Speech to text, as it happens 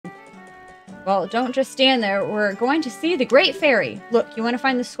Well, don't just stand there. We're going to see the Great Fairy. Look, you want to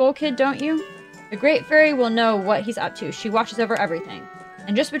find the Skull Kid, don't you? The Great Fairy will know what he's up to. She watches over everything.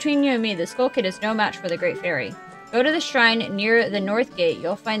 And just between you and me, the Skull Kid is no match for the Great Fairy. Go to the shrine near the North Gate.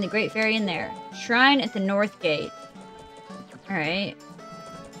 You'll find the Great Fairy in there. Shrine at the North Gate. Alright.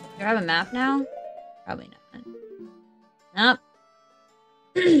 Do I have a map now? Probably not.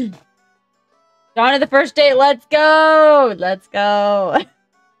 Nope. Dawn of the first date. Let's go! Let's go!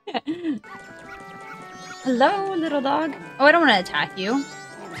 Hello, little dog. Oh, I don't want to attack you.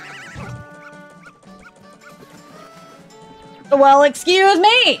 Well, excuse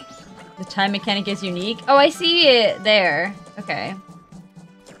me! The time mechanic is unique. Oh, I see it there. Okay.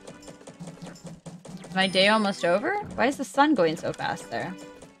 Is my day almost over? Why is the sun going so fast there?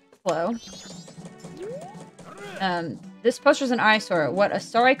 Hello. This poster's an eyesore. What a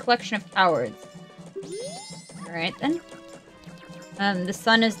sorry collection of cowards. Alright, then. The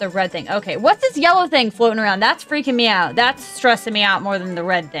sun is the red thing. Okay, what's this yellow thing floating around? That's freaking me out. That's stressing me out more than the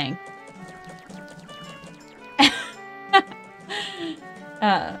red thing.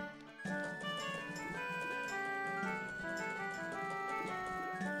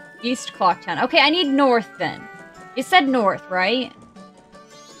 East Clocktown. Okay, I need north then. You said north, right?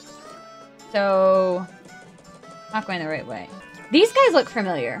 So... not going the right way. These guys look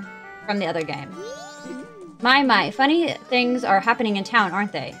familiar from the other game. My, funny things are happening in town,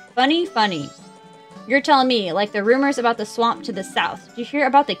 aren't they? Funny. You're telling me, like the rumors about the swamp to the south. Did you hear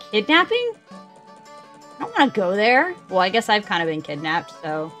about the kidnapping? I don't want to go there. Well, I guess I've kind of been kidnapped,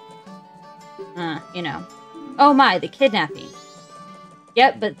 so... you know. Oh my, the kidnapping.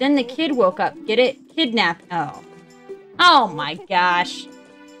 Yep, but then the kid woke up. Get it? Kidnapped. Oh. Oh my gosh.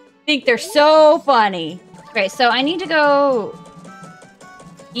 Think they're so funny. Great, so I need to go...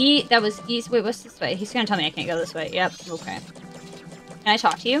 eat. That was east. Wait, what's this way? He's gonna tell me I can't go this way. Yep, okay. Can I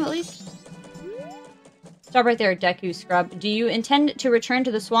talk to you, at least? Stop right there, Deku Scrub. Do you intend to return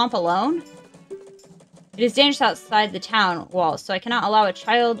to the swamp alone? It is dangerous outside the town walls, so I cannot allow a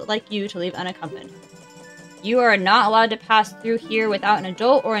child like you to leave unaccompanied. You are not allowed to pass through here without an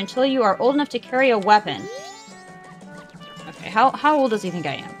adult or until you are old enough to carry a weapon. Okay, how old does he think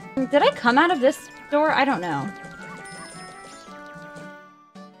I am? Did I come out of this door? I don't know.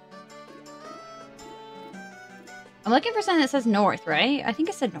 I'm looking for something that says north, right? I think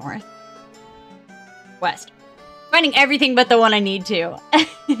it said north. West. Finding everything but the one I need to.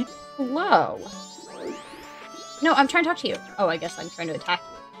 Hello. No, I'm trying to talk to you. Oh, I guess I'm trying to attack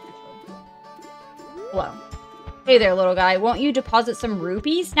you. Hello. Hey there, little guy. Won't you deposit some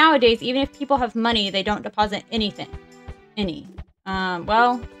rupees? Nowadays, even if people have money, they don't deposit anything.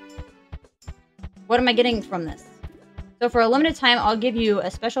 Well... what am I getting from this? So for a limited time, I'll give you a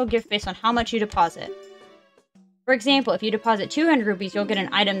special gift based on how much you deposit. For example, if you deposit 200 rupees, you'll get an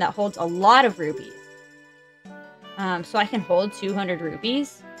item that holds a lot of rupees. So I can hold 200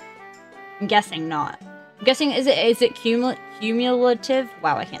 rupees? I'm guessing not. I'm guessing, is it cumulative?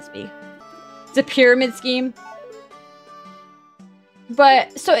 Wow, I can't speak. It's a pyramid scheme.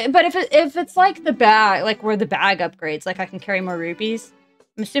 But if it's like the bag, like where the bag upgrades, like I can carry more rupees.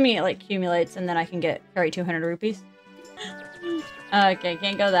 I'm assuming it like accumulates and then I can carry 200 rupees. Okay,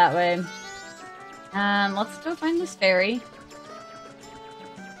 can't go that way. Let's go find this fairy. Is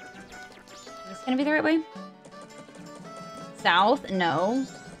this gonna be the right way? South? No.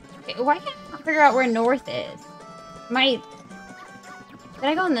 Okay, why can't I figure out where north is? Did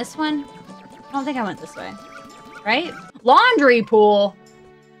I go in this one? I don't think I went this way. Right? Laundry pool!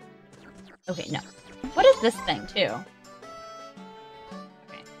 Okay, no. What is this thing, too?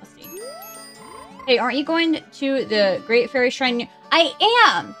 Okay, let's see. Hey, aren't you going to the Great Fairy Shrine? I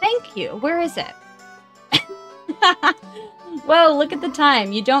am! Thank you! Where is it? Well, look at the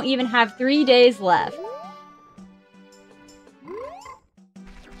time. You don't even have 3 days left.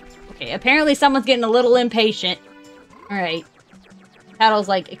 Okay, apparently someone's getting a little impatient. Alright. Paddle's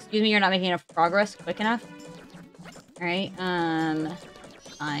like, excuse me, you're not making enough progress quick enough? Alright,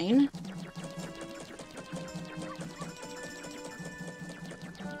 fine.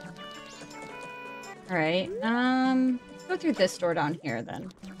 Alright, let's go through this door down here then.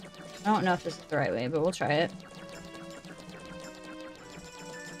 I don't know if this is the right way, but we'll try it.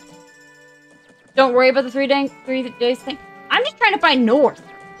 Don't worry about the 3 days thing. I'm just trying to find north.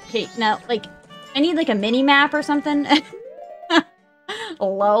 Okay, now, like, I need, like, a mini-map or something.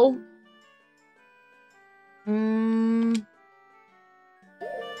 Hello? Okay.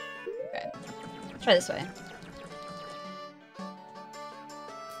 Let's try this way.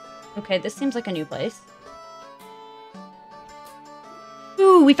 Okay, this seems like a new place.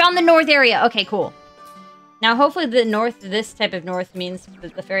 Ooh, we found the north area. Okay, cool. Now, hopefully the north, this type of north means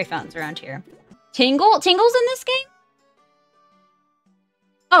that the fairy fountain's around here. Tingle? Tingle's in this game?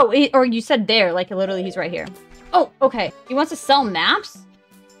 Oh, or you said there, like literally he's right here. Oh, okay. He wants to sell maps?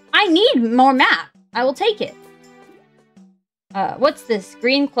 I need more map. I will take it. What's this?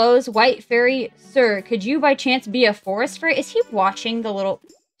 Green clothes, white fairy. Sir, could you by chance be a forest fairy? Is he watching the little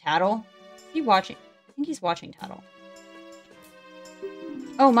Tattle? Is he watching? I think he's watching Tattle.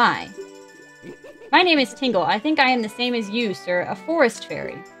 Oh my. My name is Tingle. I think I am the same as you, sir, a forest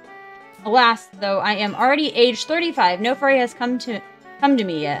fairy. Alas, though, I am already age 35. No fairy has come to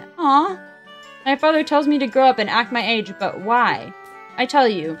me yet. Aw. My father tells me to grow up and act my age, but why? I tell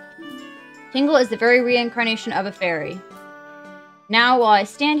you, Tingle is the very reincarnation of a fairy. Now, while I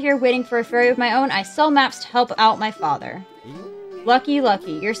stand here waiting for a fairy of my own, I sell maps to help out my father. Lucky,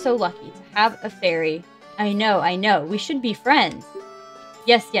 lucky. You're so lucky to have a fairy. I know. We should be friends.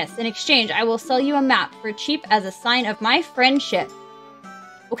 Yes. In exchange, I will sell you a map for cheap as a sign of my friendship.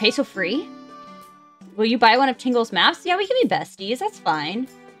 Okay, so free? Will you buy one of Tingle's maps? Yeah, we can be besties. That's fine.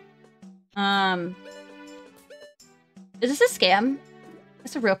 Is this a scam?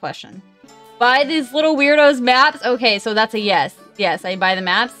 That's a real question. Buy these little weirdos maps? Okay, so that's a yes. Yes, I buy the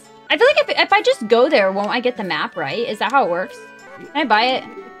maps. I feel like if I just go there, won't I get the map, right? Is that how it works? Can I buy it?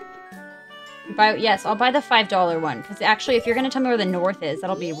 Yes, I'll buy the $5 one. Because actually, if you're going to tell me where the north is,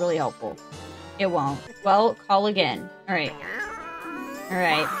 that'll be really helpful. It won't. Well, call again. Alright.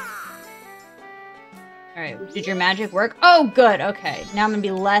 Did your magic work? Oh, good. Okay. Now I'm going to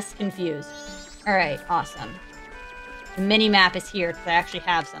be less confused. Alright, awesome. The mini-map is here because I actually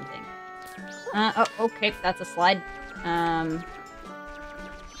have something. Oh, okay. That's a slide.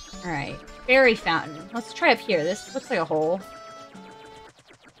 Alright. Fairy fountain. Let's try up here. This looks like a hole.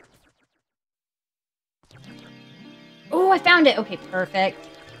 Oh, I found it! Okay, perfect.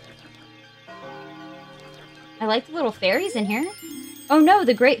 I like the little fairies in here. Oh no,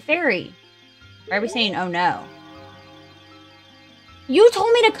 the great fairy. Why are we saying oh no? You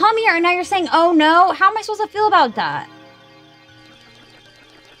told me to come here and now you're saying oh no? How am I supposed to feel about that?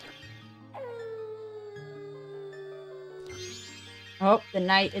 Oh,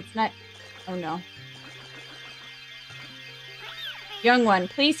 it's not. Oh no. Young one,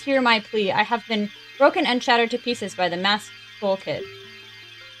 please hear my plea. I have been broken and shattered to pieces by the masked skull kid.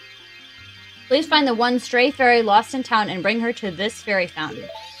 Please find the one stray fairy lost in town and bring her to this fairy fountain.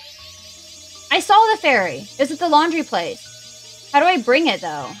 I saw the fairy. Is it the laundry place? How do I bring it,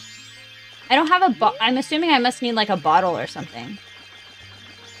 though? I don't have a I'm assuming I must need, like, a bottle or something.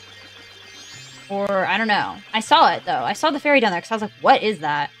 Or, I don't know. I saw it, though. I saw the fairy down there, because I was like, what is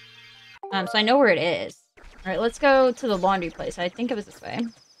that? So I know where it is. Alright, let's go to the laundry place. I think it was this way.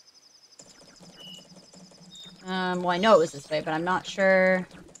 Well, I know it was this way, but I'm not sure.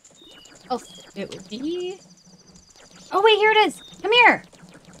 Oh, it would be... Oh, wait, here it is! Come here!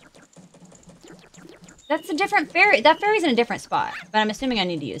 That's a different fairy. That fairy's in a different spot, but I'm assuming I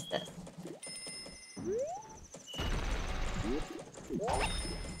need to use this.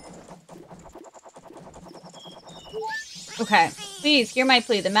 Okay. Please, hear my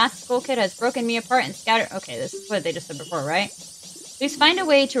plea. The masked skull kid has broken me apart and scattered... Okay, this is what they just said before, right? Please find a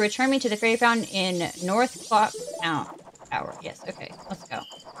way to return me to the fairy fountain in North Clock Tower. Yes, okay. Let's go.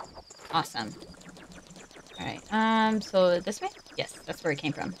 Awesome. Alright, so this way? Yes, that's where it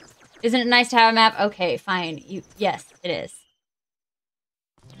came from. Isn't it nice to have a map? Okay, fine. Yes, it is.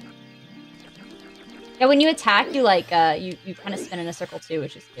 Yeah, when you attack, you, like, you kind of spin in a circle, too,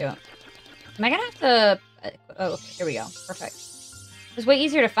 which is cute. Am I gonna have to... oh, okay, here we go. Perfect. It was way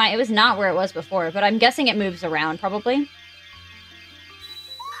easier to find. It was not where it was before, but I'm guessing it moves around, probably.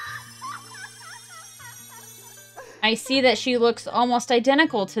 I see that she looks almost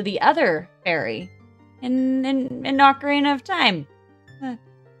identical to the other fairy in Ocarina of Time.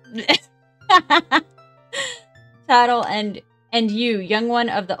 Tattle and you, young one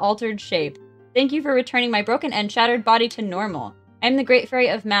of the altered shape. Thank you for returning my broken and shattered body to normal. I am the great fairy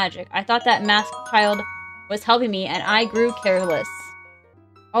of magic. I thought that masked child was helping me, and I grew careless.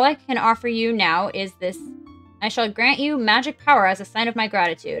 All I can offer you now is this. I shall grant you magic power as a sign of my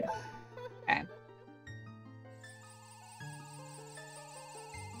gratitude. Okay.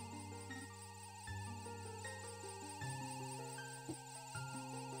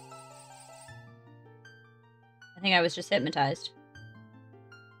 I think I was just hypnotized.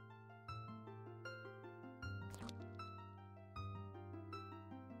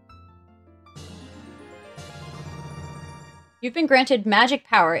 You've been granted magic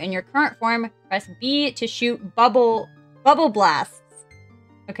power. In your current form, press B to shoot bubble blasts.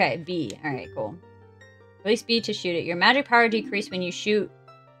 Okay, B. Alright, cool. Release B to shoot it. Your magic power decreases when you shoot.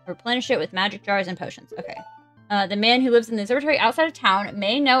 Replenish it with magic jars and potions. Okay. The man who lives in the observatory outside of town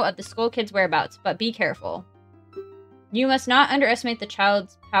may know of the school kid's whereabouts, but be careful. You must not underestimate the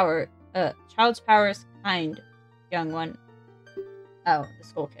child's power. Child's powers, kind, young one. Oh, the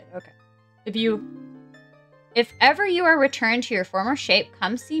school kid. Okay. If ever you are returned to your former shape,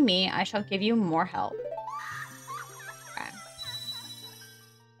 come see me. I shall give you more help. Okay.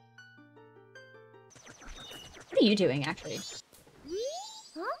 What are you doing, actually?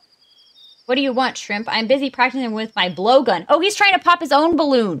 What do you want, Shrimp? I'm busy practicing with my blowgun. Oh, he's trying to pop his own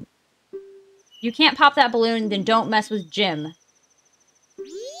balloon. You can't pop that balloon, then don't mess with Jim.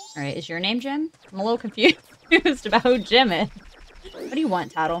 Alright, is your name Jim? I'm a little confused about who Jim is. What do you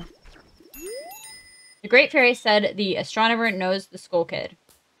want, Tattle? The Great Fairy said the astronomer knows the school kid.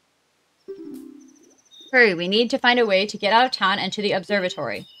 Hurry, we need to find a way to get out of town and to the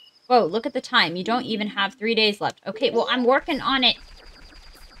observatory. Whoa, look at the time. You don't even have 3 days left. Okay, well, I'm working on it.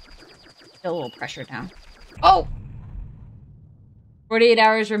 Feel a little pressure now. Oh! 48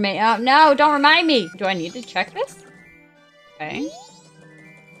 hours remain. Oh, no, don't remind me. Do I need to check this? Okay.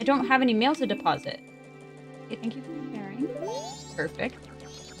 I don't have any mail to deposit. Okay, thank you for sharing. Perfect.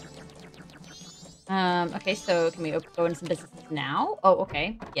 Okay, so can we go into some businesses now? Oh,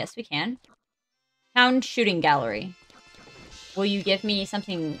 okay. Yes, we can. Town shooting gallery. Will you give me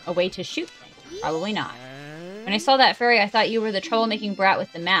something, a way to shoot things? Probably not. When I saw that fairy, I thought you were the troublemaking brat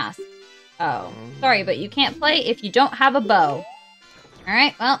with the mask. Oh, sorry, but you can't play if you don't have a bow.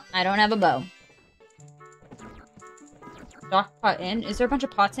 Alright, well, I don't have a bow. Dock pot inn. Is there a bunch of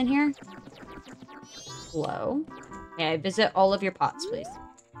pots in here? Hello? May I visit all of your pots, please?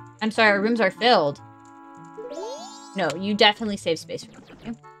 I'm sorry, our rooms are filled. No, you definitely save space for me.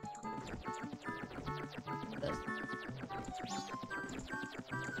 Thank you.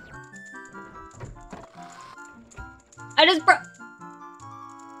 I just broke.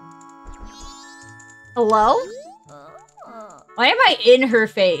 Hello? Why am I in her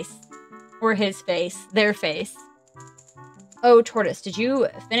face? Or his face? Their face. Oh, Tortoise, did you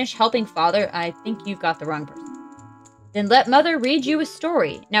finish helping Father? I think you've got the wrong person. Then let Mother read you a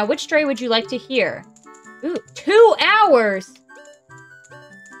story. Now, which story would you like to hear? Ooh, 2 hours!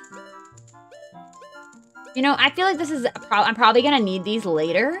 You know, I feel like this is... I'm probably gonna need these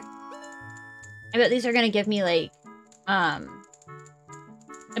later. I bet these are gonna give me, like... I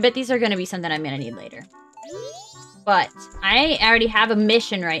bet these are gonna be something I'm gonna need later. But I already have a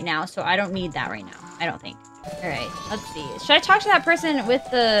mission right now, so I don't need that right now. I don't think. Alright, let's see. Should I talk to that person with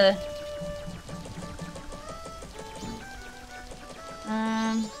the...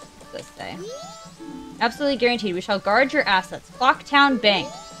 what's this say? Absolutely guaranteed. We shall guard your assets. Clocktown Bank.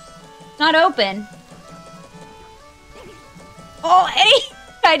 It's not open. Oh, Eddie!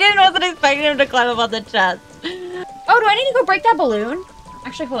 I wasn't expecting him to climb up on the chest. Oh, do I need to go break that balloon?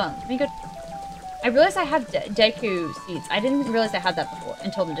 Actually, hold on. Let me go... I realized I have Deku seeds. I didn't realize I had that before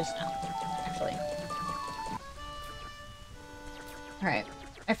until just now, actually. Alright.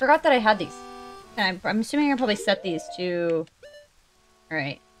 I forgot that I had these. And I'm assuming I can probably set these to...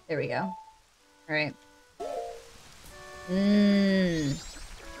 Alright. There we go. Alright.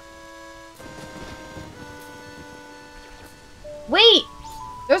 Wait!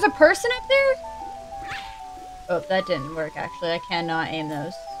 There's a person up there? Oh, that didn't work, actually. I cannot aim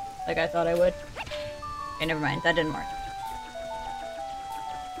those like I thought I would. Okay, never mind. That didn't work.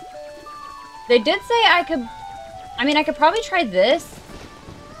 They did say I could... I mean, I could probably try this.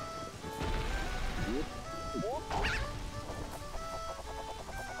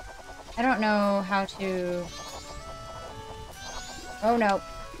 I don't know how to... Oh, no.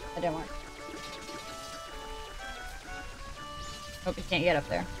 That didn't work. Hope you can't get up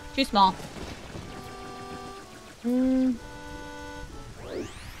there. Too small. Oh,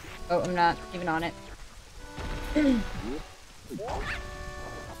 I'm not even on it.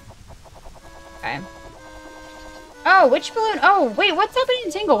 Okay. Oh, which balloon? Oh, wait, what's happening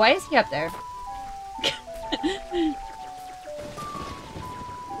in Tingle? Why is he up there?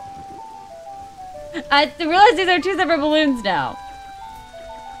 I realize these are 2 separate balloons now.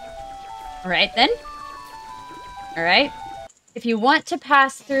 Alright, then. Alright. If you want to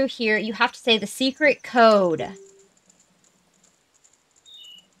pass through here, you have to say the secret code.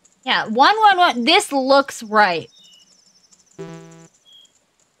 Yeah, 111. This looks right.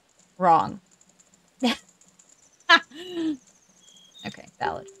 Wrong. Okay,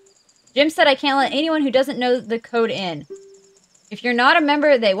 valid. Jim said I can't let anyone who doesn't know the code in. If you're not a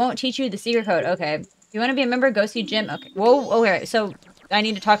member, they won't teach you the secret code. Okay. If you want to be a member, go see Jim. Okay. Whoa, okay. So I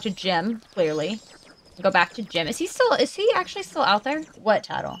need to talk to Jim, clearly. Go back to Jim. Is he actually still out there? What,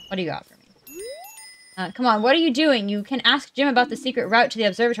 Tattle? What do you got for me? Come on, what are you doing? You can ask Jim about the secret route to the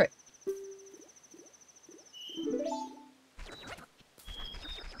observatory.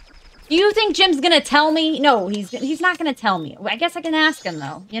 Do you think Jim's gonna tell me? No, he's not gonna tell me. I guess I can ask him,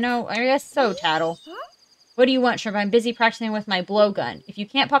 though. You know, I guess so, Tattle. What do you want, Shrimp? I'm busy practicing with my blowgun. If you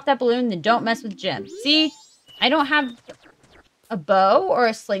can't pop that balloon, then don't mess with Jim. See? I don't have a bow or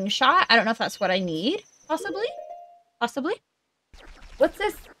a slingshot. I don't know if that's what I need. Possibly? Possibly? What's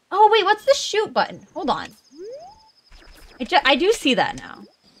this? Oh, wait, what's the shoot button? Hold on. I do see that now.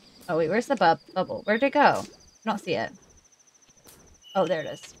 Oh, wait, where's the bubble? Where'd it go? I don't see it. Oh, there it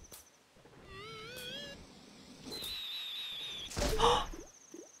is.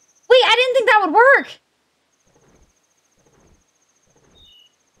 Wait, I didn't think that would work!